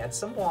 add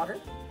some water.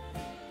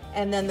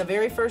 And then the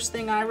very first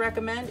thing I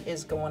recommend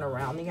is going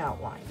around the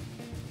outline.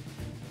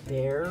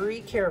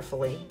 Very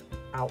carefully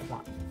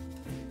outline.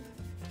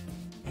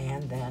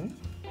 And then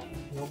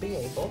you'll be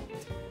able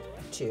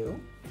to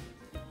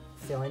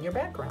fill in your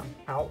background.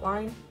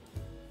 Outline,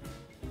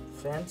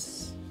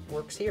 fence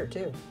works here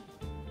too,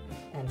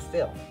 and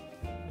fill.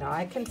 Now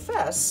I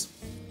confess,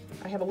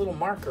 I have a little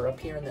marker up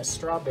here in this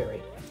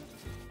strawberry,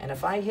 and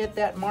if I hit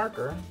that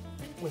marker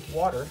with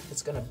water,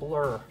 it's going to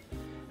blur.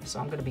 So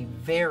I'm going to be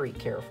very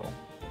careful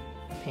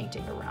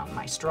painting around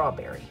my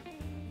strawberry.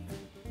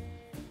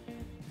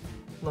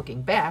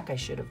 Looking back, I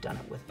should have done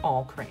it with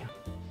all crayon,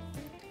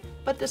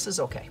 but this is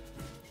okay.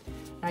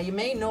 Now you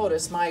may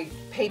notice my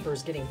paper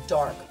is getting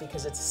dark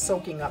because it's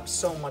soaking up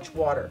so much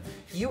water.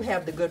 You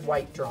have the good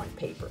white drawing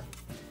paper,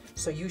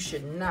 so you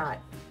should not,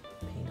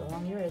 paint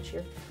along your edge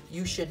here,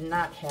 you should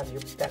not have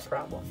that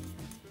problem.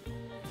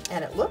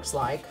 And it looks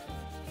like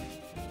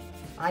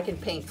I can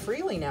paint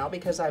freely now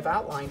because I've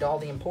outlined all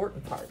the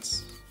important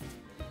parts.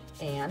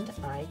 And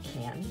I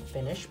can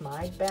finish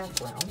my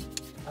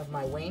background of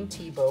my Wayne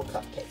Thiebaud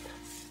cupcake.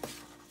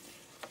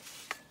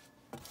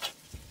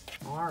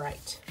 All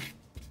right.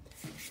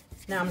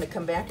 Now I'm going to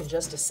come back in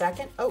just a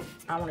second. Oh,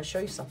 I want to show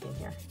you something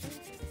here.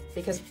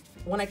 Because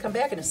when I come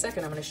back in a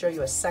second, I'm going to show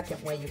you a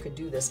second way you could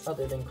do this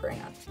other than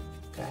crayon.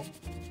 Okay?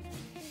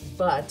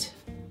 But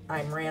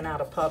I ran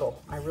out of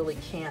puddle. I really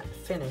can't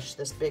finish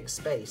this big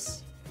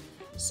space.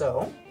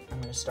 So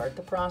I'm going to start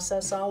the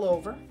process all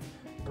over.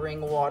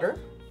 Bring water.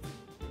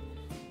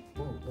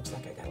 Ooh, looks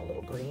like I got a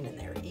little green in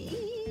there.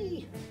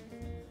 Eee!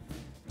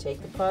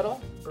 Take the puddle,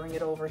 bring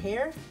it over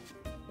here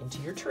into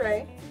your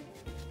tray.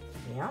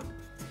 Yeah.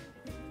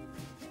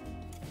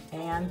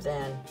 And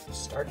then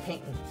start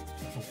painting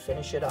and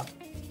finish it up.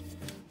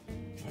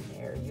 And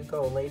there you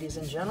go, ladies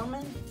and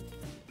gentlemen.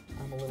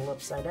 I'm a little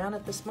upside down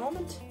at this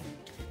moment,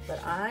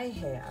 but I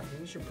have,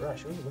 use your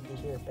brush, ooh, looky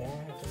here,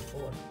 back and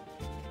forth.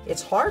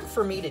 It's hard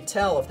for me to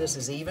tell if this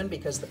is even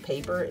because the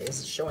paper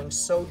is showing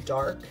so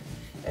dark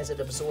as it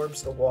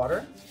absorbs the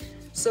water.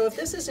 So if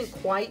this isn't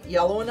quite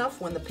yellow enough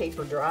when the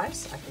paper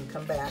dries, I can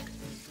come back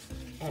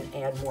and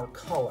add more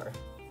color.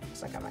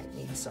 Looks like I might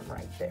need some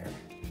right there.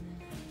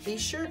 Be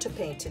sure to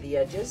paint to the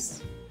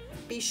edges.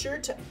 Be sure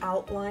to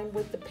outline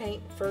with the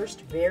paint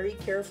first very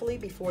carefully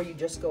before you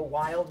just go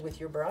wild with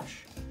your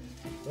brush.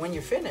 When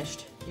you're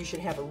finished, you should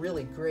have a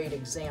really great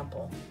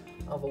example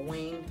of a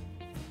Wayne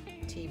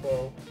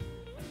Thiebaud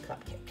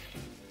cupcake.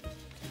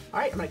 All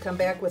right, I'm going to come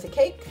back with a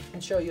cake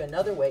and show you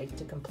another way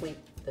to complete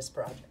this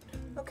project.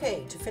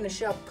 Okay, to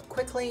finish up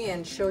quickly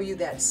and show you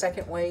that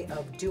second way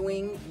of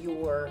doing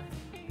your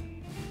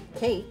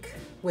cake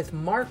with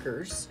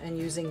markers and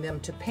using them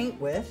to paint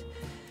with,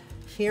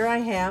 here I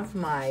have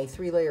my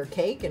 3-layer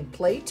cake and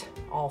plate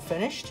all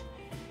finished,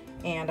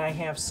 and I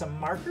have some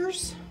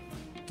markers,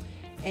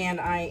 and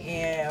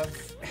I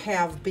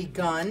have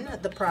begun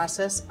the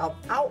process of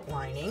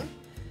outlining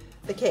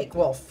the cake.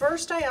 Well,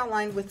 first I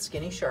outlined with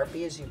Skinny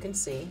Sharpie, as you can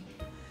see,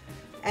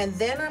 and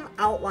then I'm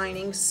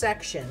outlining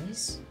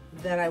sections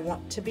that I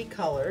want to be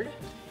colored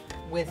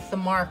with the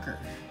marker.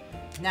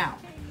 Now,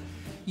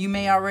 you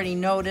may already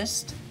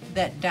noticed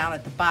that down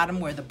at the bottom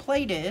where the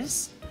plate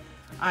is,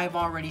 I've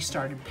already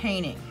started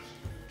painting.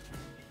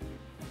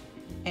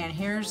 And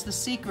here's the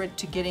secret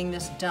to getting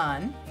this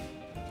done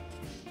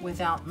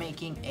without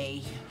making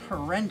a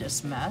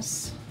horrendous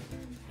mess,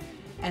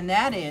 and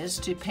that is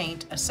to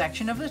paint a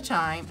section at a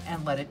time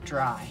and let it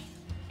dry.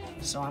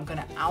 So I'm going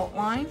to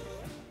outline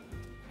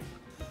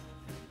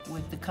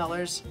with the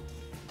colors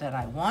that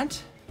I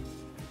want,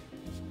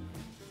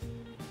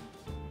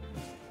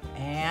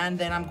 and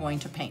then I'm going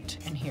to paint.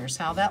 And here's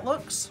how that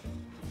looks.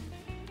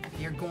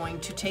 You're going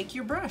to take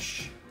your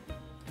brush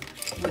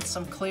with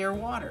some clear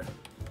water,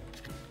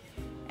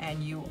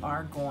 and you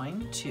are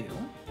going to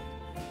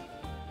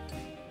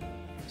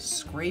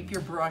scrape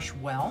your brush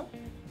well,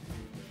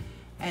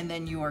 and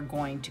then you are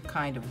going to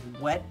kind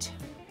of wet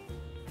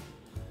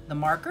the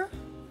marker,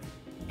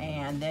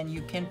 and then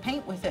you can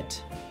paint with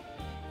it.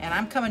 And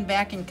I'm coming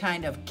back and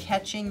kind of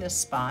catching the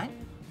spot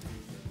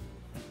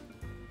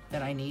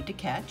that I need to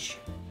catch.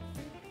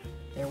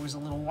 There was a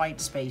little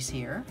white space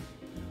here.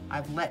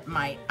 I've let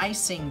my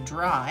icing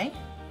dry,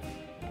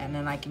 and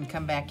then I can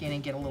come back in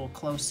and get a little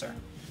closer.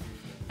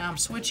 Now I'm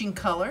switching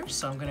colors,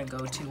 so I'm gonna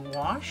go to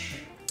wash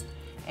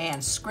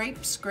and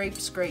scrape, scrape,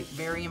 scrape,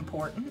 very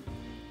important.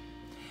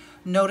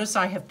 Notice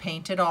I have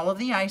painted all of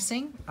the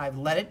icing, I've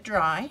let it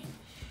dry,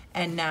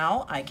 and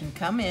now I can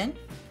come in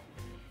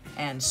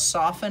and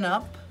soften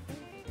up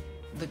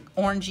the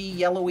orangey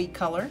yellowy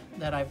color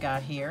that I've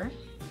got here,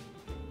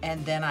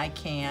 and then I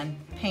can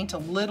paint a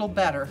little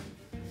better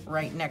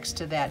right next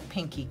to that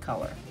pinky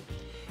color.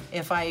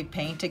 If I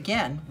paint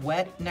again,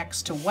 wet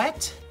next to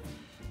wet,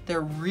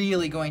 they're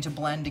really going to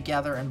blend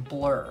together and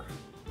blur.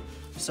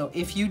 So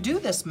if you do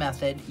this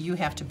method, you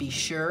have to be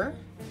sure,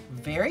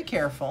 very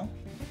careful.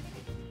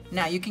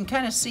 Now you can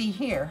kind of see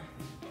here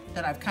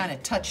that I've kind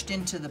of touched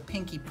into the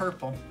pinky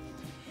purple.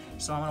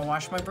 So I'm gonna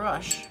wash my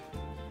brush,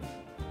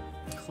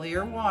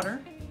 clear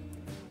water,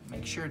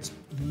 make sure it's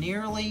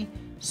nearly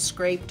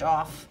scraped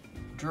off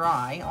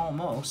dry,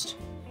 almost.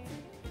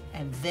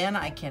 And then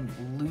I can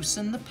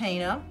loosen the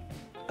paint up.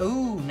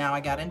 Ooh, now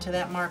I got into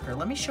that marker.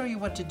 Let me show you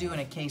what to do in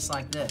a case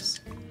like this.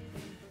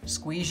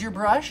 Squeeze your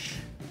brush,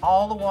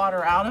 all the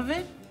water out of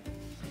it,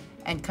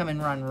 and come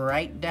and run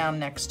right down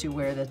next to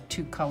where the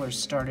two colors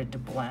started to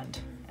blend.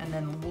 And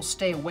then we'll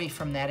stay away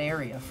from that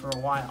area for a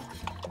while.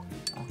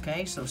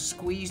 Okay, so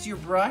squeeze your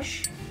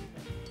brush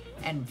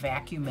and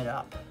vacuum it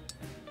up.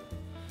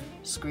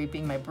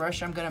 Scraping my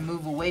brush, I'm gonna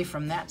move away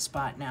from that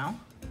spot now.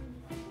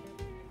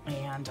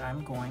 And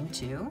I'm going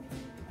to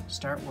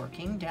start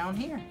working down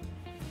here.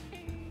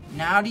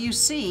 Now do you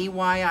see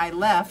why I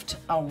left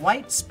a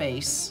white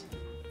space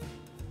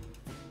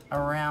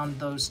around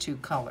those two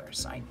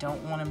colors? I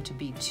don't want them to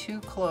be too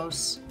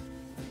close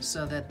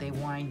so that they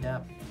wind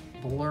up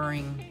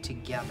blurring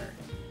together.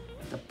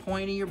 The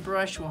point of your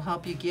brush will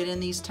help you get in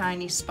these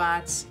tiny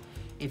spots.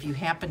 If you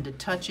happen to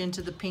touch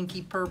into the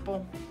pinky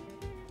purple,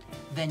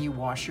 then you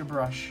wash your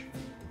brush.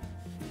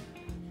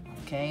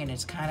 Okay, and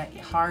it's kind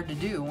of hard to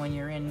do when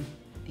you're in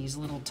these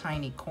little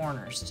tiny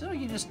corners, so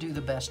you just do the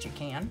best you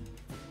can.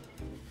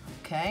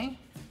 Okay,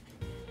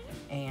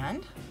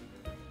 and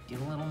get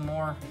a little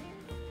more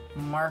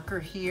marker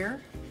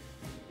here.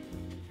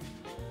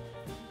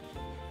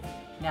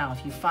 Now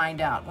if you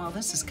find out, well,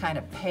 this is kind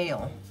of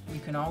pale, you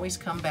can always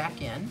come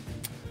back in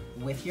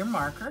with your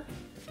marker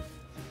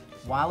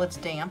while it's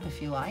damp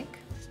if you like.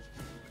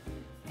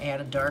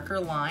 Add a darker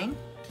line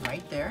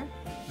right there.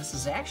 This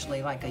is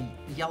actually like a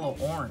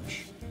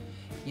yellow-orange.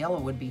 Yellow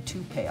would be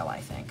too pale, I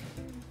think.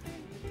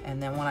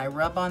 And then when I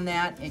rub on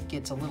that, it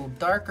gets a little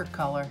darker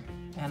color,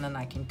 and then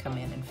I can come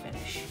in and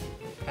finish,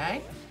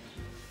 okay?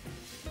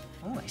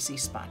 Oh, I see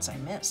spots I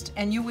missed.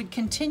 And you would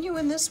continue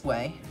in this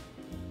way,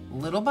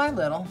 little by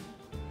little,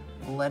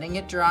 letting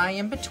it dry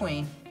in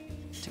between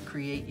to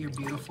create your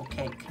beautiful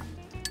cake.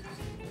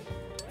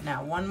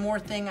 Now, one more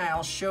thing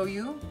I'll show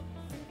you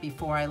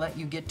before I let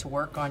you get to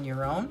work on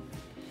your own,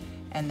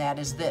 and that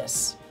is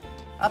this.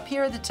 Up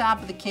here at the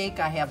top of the cake,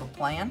 I have a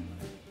plan.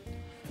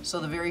 So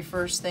the very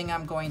first thing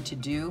I'm going to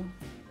do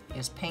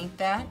is paint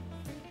that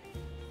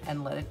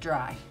and let it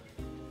dry.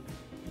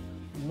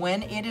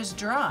 When it is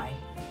dry,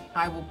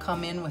 I will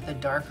come in with a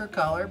darker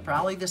color,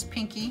 probably this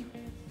pinky,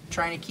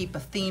 trying to keep a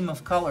theme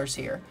of colors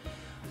here.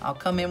 I'll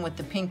come in with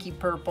the pinky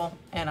purple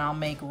and I'll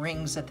make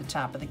rings at the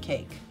top of the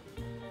cake.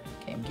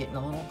 Okay, I'm getting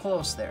a little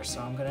close there,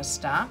 so I'm gonna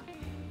stop.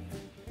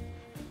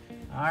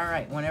 All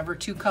right, whenever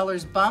two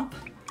colors bump,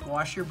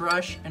 wash your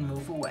brush and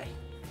move away.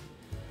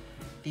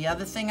 The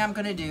other thing I'm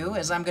gonna do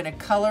is I'm gonna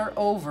color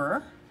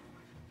over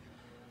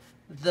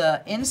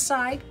the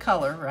inside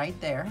color right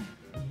there,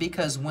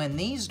 because when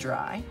these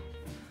dry,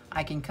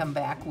 I can come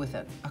back with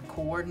a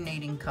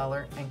coordinating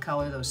color and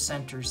color those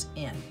centers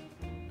in.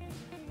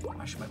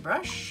 Wash my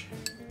brush.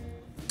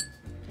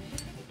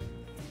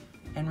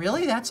 And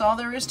really, that's all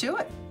there is to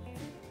it.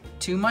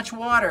 Too much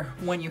water.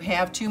 When you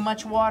have too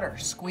much water,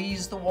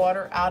 squeeze the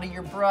water out of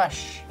your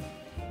brush.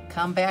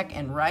 Come back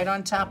and right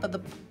on top of the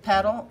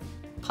puddle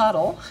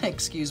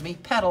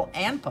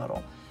and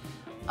puddle,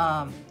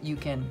 you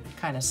can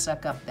kind of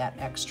suck up that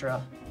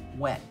extra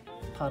wet,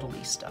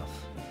 puddly stuff.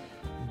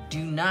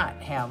 Do not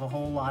have a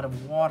whole lot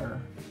of water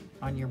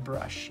on your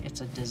brush.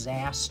 It's a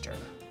disaster.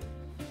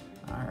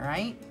 All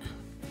right.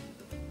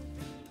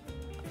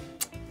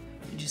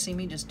 Did you see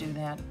me just do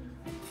that?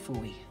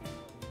 Phooey.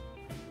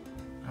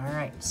 All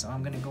right, so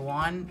I'm gonna go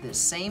on the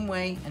same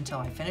way until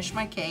I finish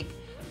my cake,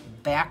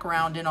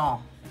 background and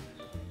all.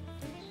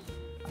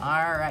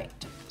 All right,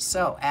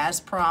 so as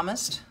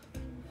promised,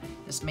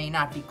 this may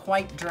not be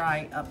quite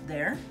dry up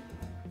there,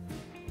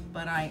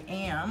 but I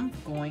am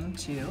going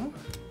to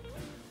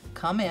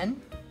come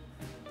in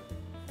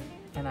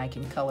and I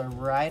can color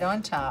right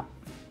on top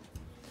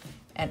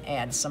and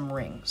add some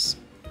rings,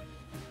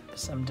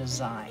 some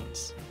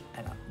designs.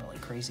 I don't really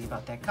crazy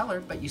about that color,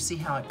 but you see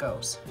how it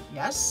goes.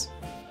 Yes?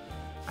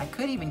 I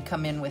could even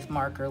come in with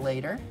marker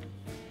later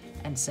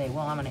and say,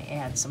 well, I'm going to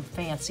add some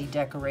fancy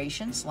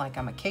decorations like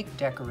I'm a cake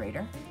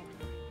decorator.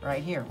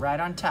 Right here, right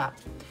on top.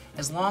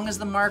 As long as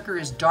the marker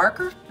is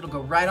darker, it'll go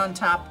right on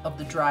top of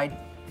the dried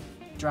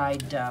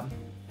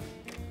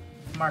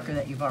marker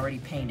that you've already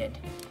painted.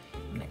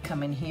 I'm going to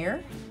come in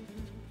here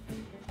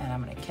and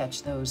I'm going to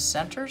catch those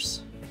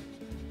centers.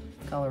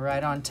 Color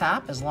right on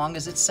top. As long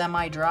as it's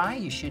semi-dry,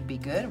 you should be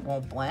good. It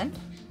won't blend.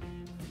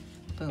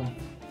 Boom.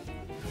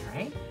 All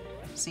right.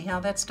 See how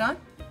that's done?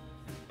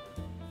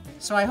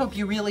 So I hope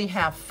you really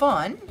have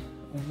fun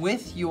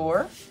with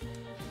your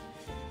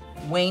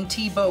Wayne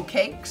Thiebaud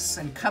cakes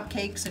and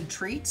cupcakes and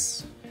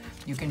treats.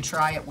 You can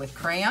try it with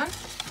crayon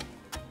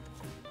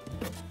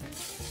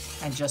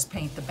and just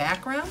paint the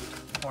background,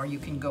 or you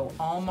can go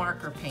all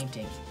marker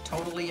painting.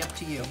 Totally up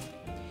to you.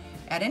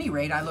 At any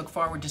rate, I look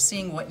forward to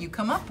seeing what you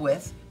come up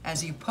with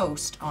as you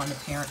post on the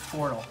parent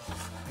portal.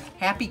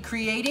 Happy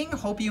creating.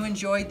 Hope you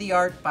enjoyed the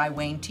art by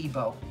Wayne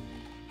Thiebaud.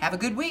 Have a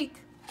good week.